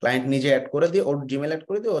 ক্লায়েন্ট নিজে অ্যাড করে দিয়ে ওর জিমেইল অ্যাড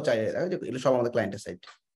করে দিয়ে ও চাইলে এগুলো সব আমাদের ক্লায়েন্টের সাইট,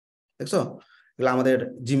 দেখছো? এগুলো আমাদের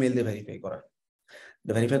জিমেইল দিয়ে ভেরিফাই করা।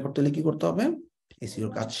 ভেরিফাই করতে হলে কি করতে হবে?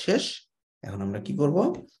 এসইওর কাজ শেষ, এখন আমরা কি করব?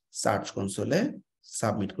 সার্চ কনসোলে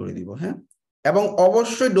সাবমিট করে দিব। হ্যাঁ, এবং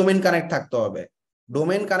অবশ্যই ডোমেইন কানেক্ট থাকতে হবে।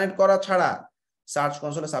 ডোমেইন কানেক্ট করা ছাড়া সার্চ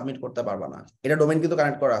কনসোলে সাবমিট করতে পারবা না। এটা ডোমেইন কিন্তু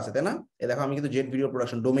কানেক্ট করা আছে, তাই না? এ দেখো আমি কিন্তু জেড ভিডিও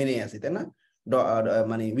প্রোডাকশন ডোমেইনে আছি, তাই না?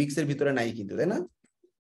 মানে উইক্স এর ভিতরে নাই কিন্তু, তাই না?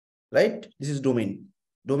 Right, this is domain.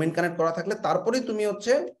 Domain connect করা থাকলে তারপরেই তুমি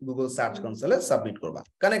হচ্ছে গুগল সার্চ কনসোলে সাবমিট করবা।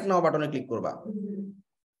 কানেক্ট নাও বাটনে ক্লিক করবা।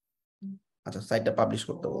 আচ্ছা, সাইটটা পাবলিশ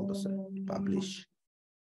করতে বলতেছে, পাবলিশ,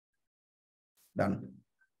 ডান।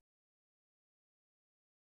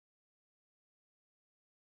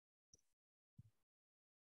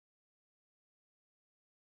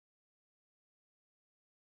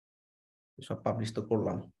 সব পাবলিশ তো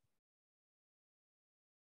করলাম।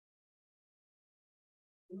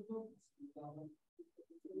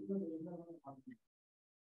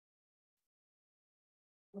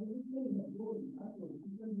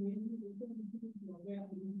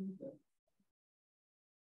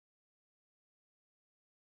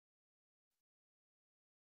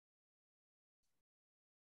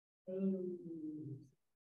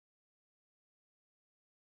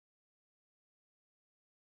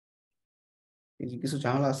 কিছু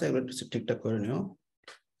ঝামেলা আছে, এগুলো একটু ঠিকঠাক করে নিও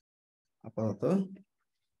আপাতত।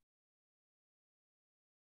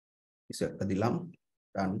 কিছু একটা দিলাম,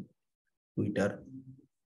 ডান। টুইটার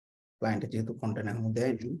ক্লায়েন্টে যেহেতু কন্টেন্ট এখনো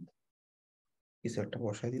দেয়নি, কিছু একটা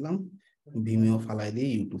বসাই দিলাম, ভিমিও ফালাই দিই,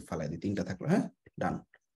 ইউটিউব ফালাই দিই, তিনটা থাকলো। হ্যাঁ, ডান,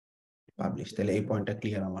 পাবলিশ। তাহলে এই পয়েন্টটা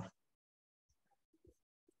ক্লিয়ার আমার।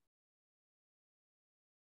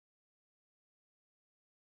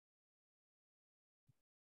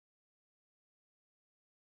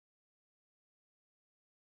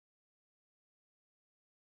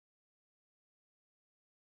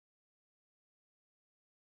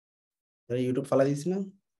 ইউটিউব ফালাই দিয়েছি না?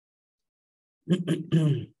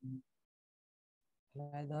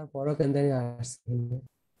 দেওয়ার পরও কেন জানি আসছে না।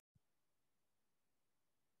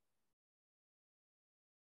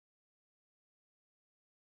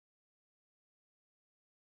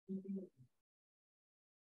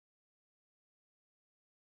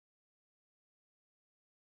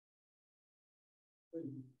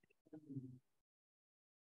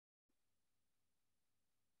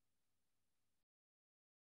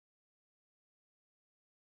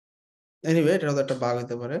 এনিওয়ে, এটা হয়তো একটা বাগ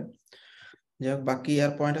হতে পারে। যাই হোক, বাকি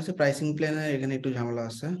আর পয়েন্ট আছে, প্রাইসিং প্ল্যানে এখানে একটু ঝামেলা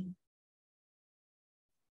আছে।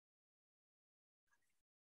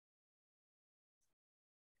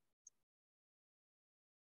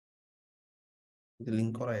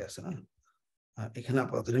 লিঙ্ক করাই আছে না, আর এখানে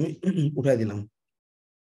আপাতত আমি উঠাই দিলাম।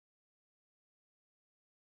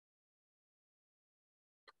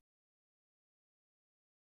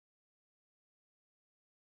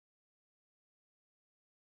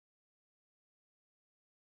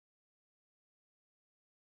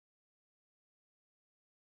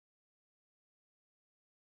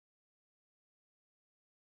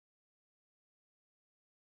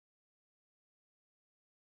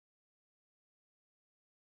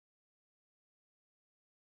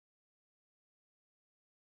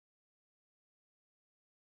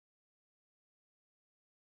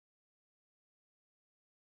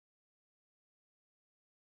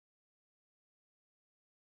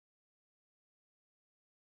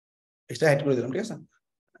 এটা হাইড করে দিলাম, ঠিক আছে।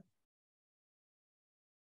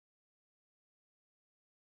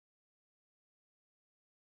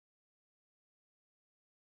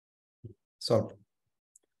 সলভ,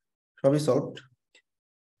 সবই সলভড।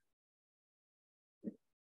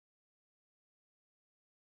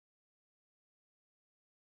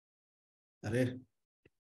 আরে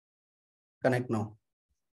কানেক্ট নাও।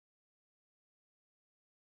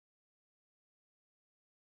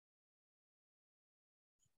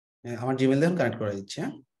 আমার জিমেল দিয়ে কানেক্ট করে দিচ্ছি।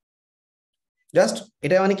 হ্যাঁ, জাস্ট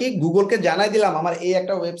এটা মানে কি, গুগলকে জানাই দিলাম আমার এই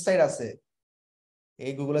একটা ওয়েবসাইট আছে,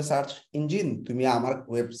 এই গুগলে সার্চ ইঞ্জিন, তুমি আমার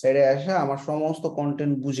ওয়েবসাইটে এসে আমার সমস্ত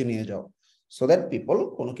কন্টেন্ট বুঝে নিয়ে যাও, সো দ্যাট পিপল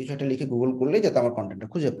কোনো কিছু একটা লিখে গুগল করলেই যাতে আমার কন্টেন্টটা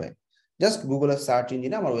খুঁজে পায়। জাস্ট গুগলের সার্চ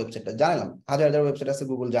ইঞ্জিনে আমার ওয়েবসাইটটা জানালাম। হাজার হাজার ওয়েবসাইট আছে,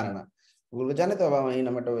 গুগল জানে না। গুগল জানে তো আমার এই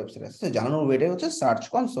নামে একটা ওয়েবসাইট আছে, জানানোর ওয়েটাই হচ্ছে সার্চ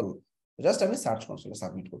কনসোল। জাস্ট আমি সার্চ কনসোলে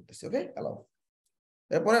সাবমিট করতেছি। ওকে, অ্যালাউ।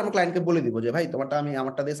 এরপরে আমরা ক্লায়েন্টকে বলে দিব যে ভাই তোমারটা আমি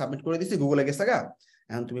আমারটা দিয়ে সাবমিট করে দিচ্ছি, গুগলে গেছে গা,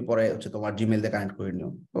 এখন তুমি পরে হচ্ছে তোমার জিমেল দিয়ে কানেক্ট করে নিও।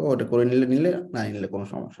 তো ওটা করে নিলে নিলে, না নিলে কোনো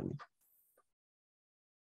সমস্যা নেই।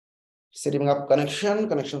 Setting up connection,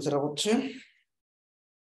 connection set up হচ্ছে।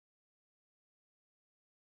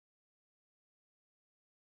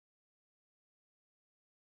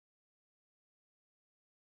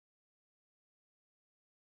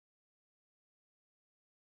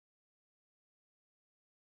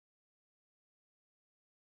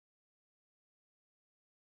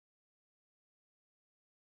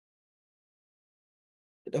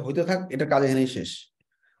 এটা হইতে থাক, এটা কাজ এখানেই শেষ।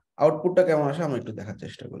 আউটপুটটা কেমন আসে আমরা একটু দেখার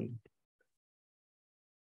চেষ্টা করি,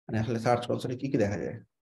 মানে আসলে সার্চ কনসোলে কি কি দেখা যায়।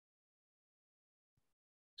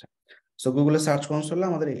 সো গুগলে সার্চ কনসোলে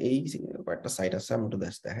আমাদের এই কয়েকটা সাইট আছে, আমি একটু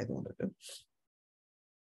দেখাই তোমাদেরকে।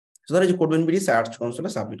 ধরো যে কোডবিন বিডি সার্চ কনসোলে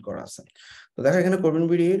সাবমিট করা আছে। তো দেখো এখানে কোডবিন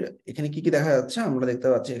বিডির এখানে কি কি দেখা যাচ্ছে, আমরা দেখতে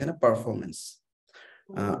পাচ্ছি এখানে পারফরমেন্স,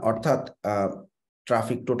 অর্থাৎ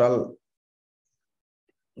ট্রাফিক টোটাল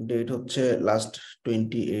ডেট হচ্ছে লাস্ট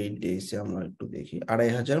 28 ডেজে, আমরা একটু দেখি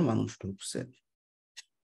 2500 মানুষ ঢুকছে।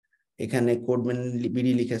 এখানে কোডম্যান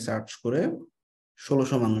বিডি লিখে সার্চ করে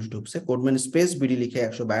 1600 মানুষ ঢুকছে, কোডম্যান স্পেস বিডি লিখে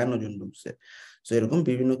 152 জন ঢুকছে। তো এরকম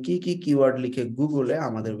বিভিন্ন কি কি কিওয়ার্ড লিখে গুগলে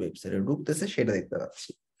আমাদের ওয়েবসাইটে ঢুকতেছে সেটা দেখতে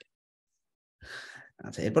পাচ্ছি।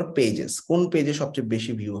 আচ্ছা, এরপর পেজেস, কোন পেজে সবচেয়ে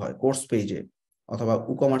বেশি ভিউ হয়, কোর্স পেজে অথবা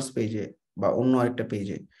ই-কমার্স পেজে বা অন্য আরেকটা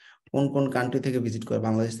পেজে, কোন কোন কান্ট্রি থেকে ভিজিট করে,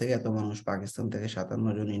 বাংলাদেশ থেকে এত মানুষ, পাকিস্তান থেকে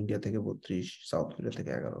 57 জন, ইন্ডিয়া থেকে 32, সাউথ কোরিয়া থেকে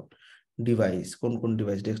 11, ডিভাইস, কোন কোন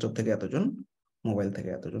ডিভাইস, ডেস্কটপ থেকে এতজন, মোবাইল থেকে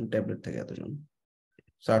এতজন, ট্যাবলেট থেকে এতজন,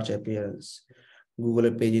 সার্চ অ্যাপিয়ারেন্স,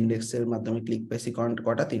 গুগলের পেজ ইন্ডেক্সের মাধ্যমে ক্লিক পাইছি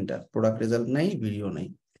কটা, 3টা, প্রোডাক্ট রেজাল্ট নাই, ভিডিও নাই,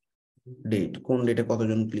 ডেট, কোন ডেটে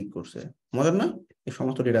কতজন ক্লিক করছে, মজার না? এই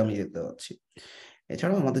সমস্ত ডেটা আমি দেখতে পাচ্ছি।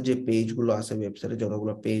 এছাড়াও আমাদের যে পেজ গুলো আছে, ওয়েবসাইটে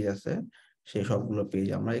যতগুলো পেজ আছে সেই সবগুলো পেজ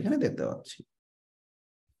আমরা এখানে দেখতে পাচ্ছি।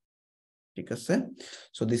 ঠিক আছে,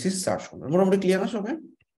 so this is search console. মোটামুটি ক্লিয়ার না সবাই?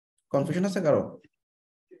 কনফিউশন আছে কারো?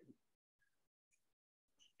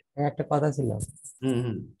 একটা কথা ছিল, হুম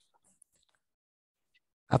হুম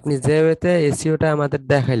আপনি যে ওয়েতে এসইওটা আমাদের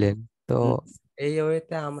দেখাইলেন, তো হুম এই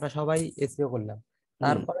ওয়েতে আমরা সবাই এসইও করলাম, হুম।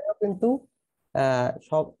 তারপরেও কিন্তু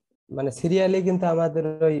সব মানে সিরিয়ালি কিন্তু আমাদের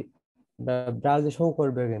ওই ব্রাউজারে শো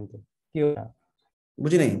করবে কিন্তু কি ওটা,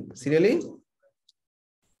 বুঝি নাই সিরিয়ালি।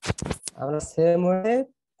 আমরা সেম ওয়ে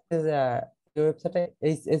ওয়েবসাইটে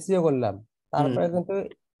এসইও করলাম, হুম, তারপরে কিন্তু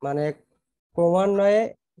মানে ক্রমান্বয়ে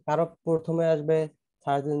কারো প্রথমে আসবে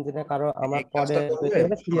সার্চ ইঞ্জিনে, কারো আমার এই পরে ক্লাসটা আসবে, করবে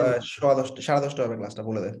এভাবে সিরিয়ালি। 10:15, 10:30 হবে ক্লাসটা,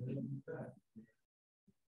 বলে দে।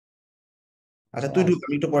 আচ্ছা তুই ঢুক,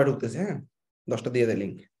 আমি একটু পরে ঢুকতেছি। হ্যাঁ, 10টা দিয়ে দে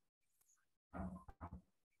লিঙ্ক।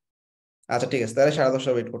 আচ্ছা ঠিক আছে, তাহলে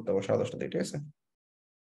 10:30 ওয়েট করতে হবে, 10:30 থেকে, ঠিক আছে।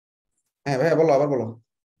 হ্যাঁ ভাইয়া বলো, আবার বলো।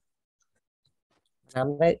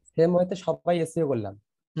 আমরা সেম ওয়েতে সবাই এসইও করলাম,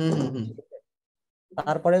 হুম হুম হুম।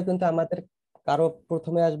 তারপরেও কিন্তু আমাদের কারো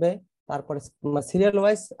প্রথমে আসবে, তারপরে সিরিয়াল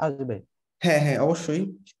ওয়াইজ আসবে। হ্যাঁ হ্যাঁ অবশ্যই।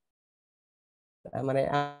 মানে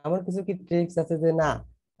এমন কিছু কি ট্রিক্স আছে যে না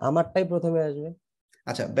আমারটাই প্রথমে আসবে?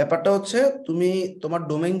 আচ্ছা, ব্যাপারটা হচ্ছে তুমি তোমার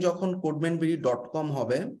ডোমেইন যখন codemanbd.com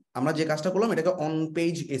হবে, আমরা যে কাজটা করলাম এটাকে অন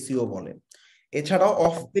পেজ এসইও বলে। এছাড়াও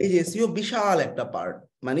অফ পেজ এসইও বিশাল একটা পার্ট,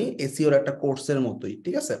 মানে এসইওর একটা কোর্সের মতোই,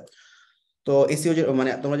 ঠিক আছে। তো এসইও যে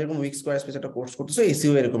মানে তোমরা যেরকম উইক্স স্কয়ারস্পেস একটা কোর্স করতেছো,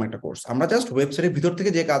 এসইও এরকম একটা কোর্স। আমরা জাস্ট ওয়েবসাইটের ভিতর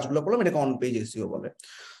থেকে যে কাজগুলো করলাম এটাকে অন পেজ এসইও বলে।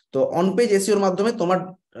 তো অন পেজ এসইওর মাধ্যমে তোমার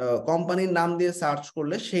কোম্পানির নাম দিয়ে সার্চ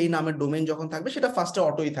করলে সেই নামের ডোমেইন যখন থাকবে সেটা ফার্স্টে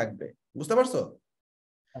অটোই থাকবে, বুঝতে পারছো?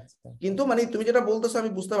 আচ্ছা, কিন্তু মানে তুমি যেটা বলতেছো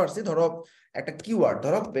আমি বুঝতে পারছি। ধরো একটা কিওয়ার্ড,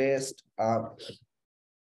 ধরো বেস্ট,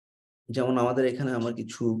 যেমন আমাদের এখানে আমরা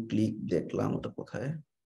কিছু ক্লিক দেখলাম, ওটা কোথায়,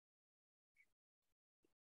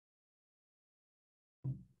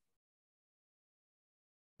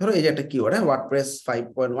 ধরো এই যে একটা কিওয়ার্ড, হ্যাঁ, ওয়ার্ডপ্রেস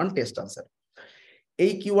 5.1 টেস্ট আনসার।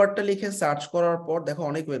 এই কিওয়ার্ডটা লিখে সার্চ করার পর দেখো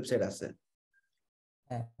অনেক ওয়েবসাইট আছে,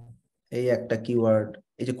 হ্যাঁ এই একটা কিওয়ার্ড,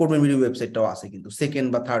 এই যে কোড মেমরি ওয়েবসাইটটাও আছে কিন্তু সেকেন্ড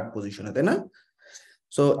বা থার্ড পজিশনে, তাই না?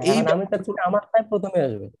 সো এই এখন আমি চাচ্ছি আমারটাই প্রথমে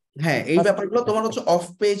আসবে, হ্যাঁ, এই ফার্স্ট ব্যাপারগুলো তোমার হচ্ছে of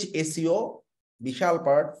page SEO, Vishal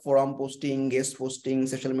part, forum posting, guest posting,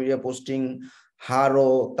 social media posting, হারো,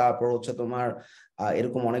 তারপর হচ্ছে তোমার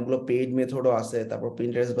এরকম অনেকগুলো পেইড মেথডও আছে, তারপর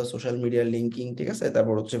প্রিন্টারেস্ট বা সোশ্যাল মিডিয়ার লিঙ্কিং, ঠিক আছে,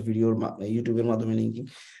 তারপর হচ্ছে ভিডিওর ইউটিউবের মাধ্যমে লিঙ্কিং,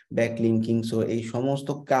 ব্যাক লিঙ্কিং। সো এই সমস্ত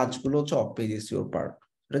কাজগুলো হচ্ছে অফ পেজ এসইওর পার্ট,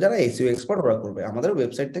 এটা যারা এসইও এক্সপার্ট ওরা করবে। আমাদের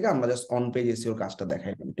ওয়েবসাইট থেকে আমরা জাস্ট অন পেজ এসইওর কাজটা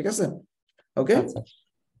দেখাই, ঠিক আছে? ওকে, আচ্ছা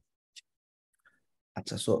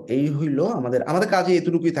আচ্ছা। সো এই হইলো আমাদের আমাদের কাজে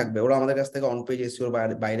এতটুকুই থাকবে। ওরা আমাদের কাছ থেকে অন পেজ এসইওর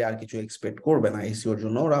বাইরে আর কিছু এক্সপেক্ট করবে না। এসইওর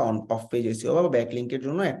জন্য ওরা অন অফ পেজ এসইও বা ব্যাকলিংকের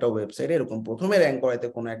জন্য একটা ওয়েবসাইটে এরকম প্রথমে র্যাঙ্ক করাইতে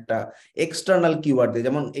কোনো একটা এক্সটার্নাল কিওয়ার্ড দিয়ে,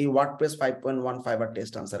 যেমন এই ওয়ার্ডপ্রেস 5.1 ফাইবার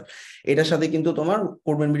টেস্ট আনসার, এটার সাথে কিন্তু তোমার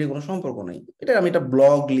কোডম্যান ভিডিও কোনো সম্পর্ক নেই। এটা আমি একটা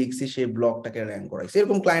ব্লগ লিখছি, সেই ব্লগটাকে র্যাঙ্ক করাইছি।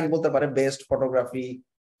 এরকম ক্লায়েন্ট বলতে পারে বেস্ট ফটোগ্রাফি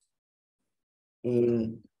ইন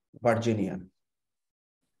ভার্জিনিয়া,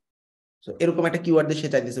 এরকম একটা কিওয়ার্ড দিয়ে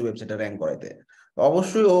সে চাইতেছে ওয়েবসাইটে র্যাঙ্ক করাইতে।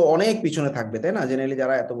 অবশ্যই ও অনেক পিছনে থাকবে, তাই না? জেনারেলি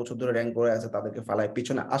যারা এত বছর ধরে র্যাঙ্ক করে আছে তাদেরকে ফালায়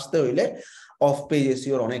পিছনে আসতে হইলে অফ পেজ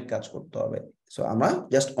এসইওর অনেক কাজ করতে হবে। সো আমরা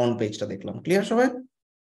জাস্ট অন পেজটা দেখলাম। ক্লিয়ার সবাই?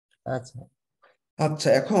 আচ্ছা। আচ্ছা,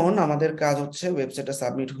 এখন আমাদের কাজ হচ্ছে ওয়েবসাইটটা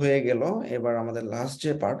সাবমিট হয়ে গেল। এবার আমাদের লাস্ট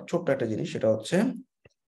যে পার্ট, ছোট্ট একটা জিনিস, সেটা হচ্ছে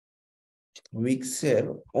উইক্সের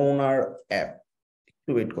ওনার অ্যাপ।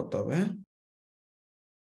 একটু ওয়েট করতে হবে, হ্যাঁ?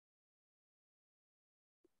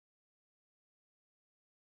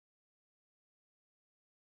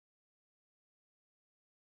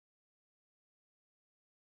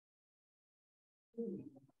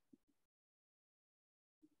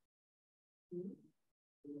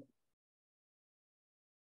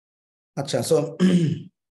 আচ্ছা, সো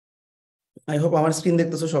আই হোপ আমার স্ক্রিন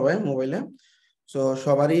দেখতেছো সবাই মোবাইলে। সো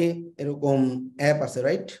সবারই এরকম অ্যাপ আছে,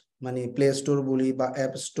 রাইট? মানে প্লে স্টোর বলি বা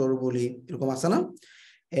অ্যাপ স্টোর বলি, এরকম আছে না?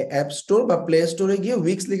 অ্যাপ স্টোর বা প্লে স্টোরে গিয়ে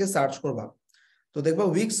উইক্স লিখে সার্চ করবা, তো দেখবা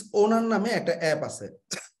উইক্স ওনার নামে একটা অ্যাপ আছে।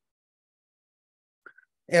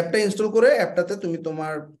 অ্যাপটা ইনস্টল করে অ্যাপটাতে তুমি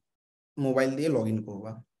তোমার মোবাইল দিয়ে লগ ইন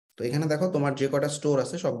করবা। তো এখানে দেখো তোমার যে কটা স্টোর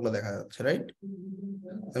আছে সবগুলো দেখা যাচ্ছে, রাইট?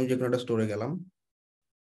 আমি যে কোনো একটা স্টোরে গেলাম।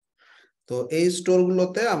 তো এই স্টোর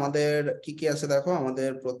গুলোতে আমাদের কি কি আছে দেখো, আমাদের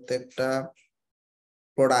প্রত্যেকটা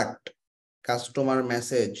প্রোডাক্ট, কাস্টমার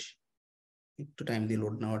মেসেজ, একটু টাইম দিয়ে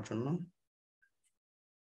লোড নেওয়ার জন্য।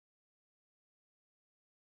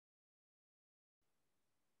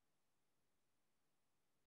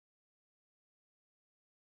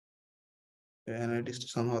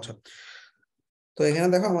 আচ্ছা, তো এখানে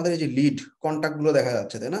দেখো আমাদের এই যে লিড কন্টাক্ট গুলো দেখা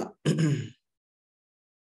যাচ্ছে, তাই না?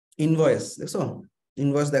 ইনভয়েস দেখছো,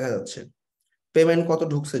 ইনভয়েস দেখা যাচ্ছে, পেমেন্ট কত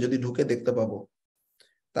ঢুকছে যদি ঢুকে দেখতে পাবো।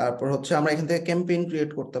 তারপর হচ্ছে আমরা এখান থেকে ক্যাম্পেইন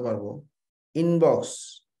ক্রিয়েট করতে পারবো, ইনবক্স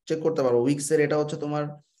চেক করতে পারবো। উইক্সের এটা হচ্ছে তোমার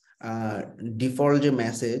ডিফল্ট যে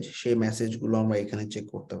মেসেজ, সেই মেসেজ গুলো আমরা এখানে চেক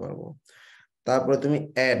করতে পারবো। তারপরে তুমি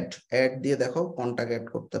অ্যাড অ্যাড দিয়ে দেখো কন্টাক্ট অ্যাড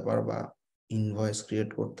করতে পারবা, ইনভয়েস ক্রিয়েট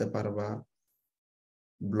করতে পারবা,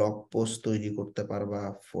 ব্লগ পোস্ট তৈরি করতে পারবা,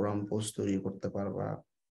 ফোরাম পোস্ট তৈরি করতে পারবা,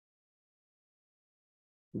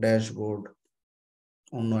 ড্যাশবোর্ড।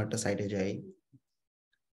 অন্য একটা সাইটে যাই,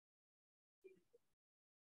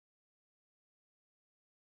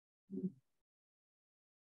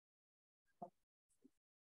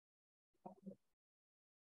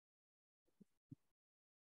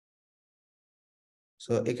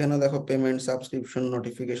 সো এখানে দেখো পেমেন্ট, সাবস্ক্রিপশন,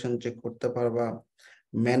 নোটিফিকেশন চেক করতে পারবা।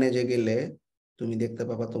 ম্যানেজে গেলে তুমি দেখতে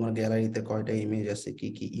পাবা তোমার গ্যালারিতে কয়টা ইমেজ আছে, কি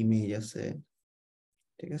কি ইমেজ আছে,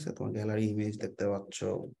 ঠিক আছে? তোমার গ্যালারি ইমেজ দেখতে পাচ্ছ।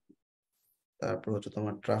 তারপর হচ্ছে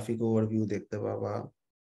তোমার ট্রাফিক ওভারভিউ দেখতে পাবা,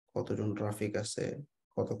 কতজন ট্রাফিক আছে,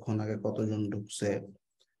 কতক্ষণ আগে কতজন ঢুকছে,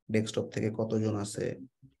 ডেস্কটপ থেকে কতজন আছে,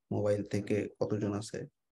 মোবাইল থেকে কতজন আছে।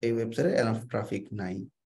 এই ওয়েবসাইটে এনাফ ট্রাফিক নাই,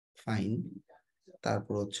 ফাইন।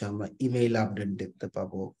 তারপর হচ্ছে আমরা ইমেইল আপডেট দেখতে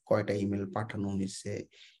পাবো, কয়টা ইমেল পাঠানো হয়েছে,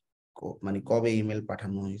 মানে কবে ইমেল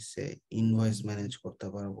পাঠানো হয়েছে, ইনভয়েস ম্যানেজ করতে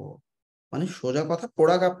পারবো। মানে সোজা কথা,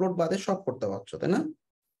 প্রোডাক্ট আপলোড বাদে সব করতে পারছো, তাই না?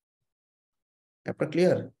 অ্যাপটা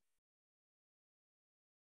ক্লিয়ার?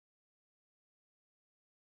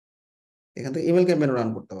 এখান থেকে ইমেল ক্যাম্পেইন রান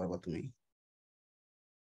করতে পারবা তুমি,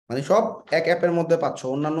 মানে সব এক অ্যাপের মধ্যে পাচ্ছ,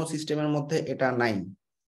 অন্যান্য সিস্টেমের মধ্যে এটা নাই।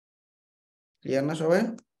 ক্লিয়ার না সবাই?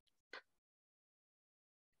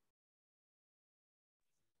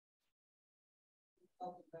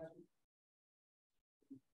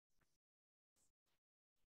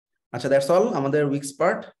 আচ্ছা, দ্যাটস অল আমাদের উইক্স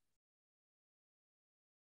পার্ট।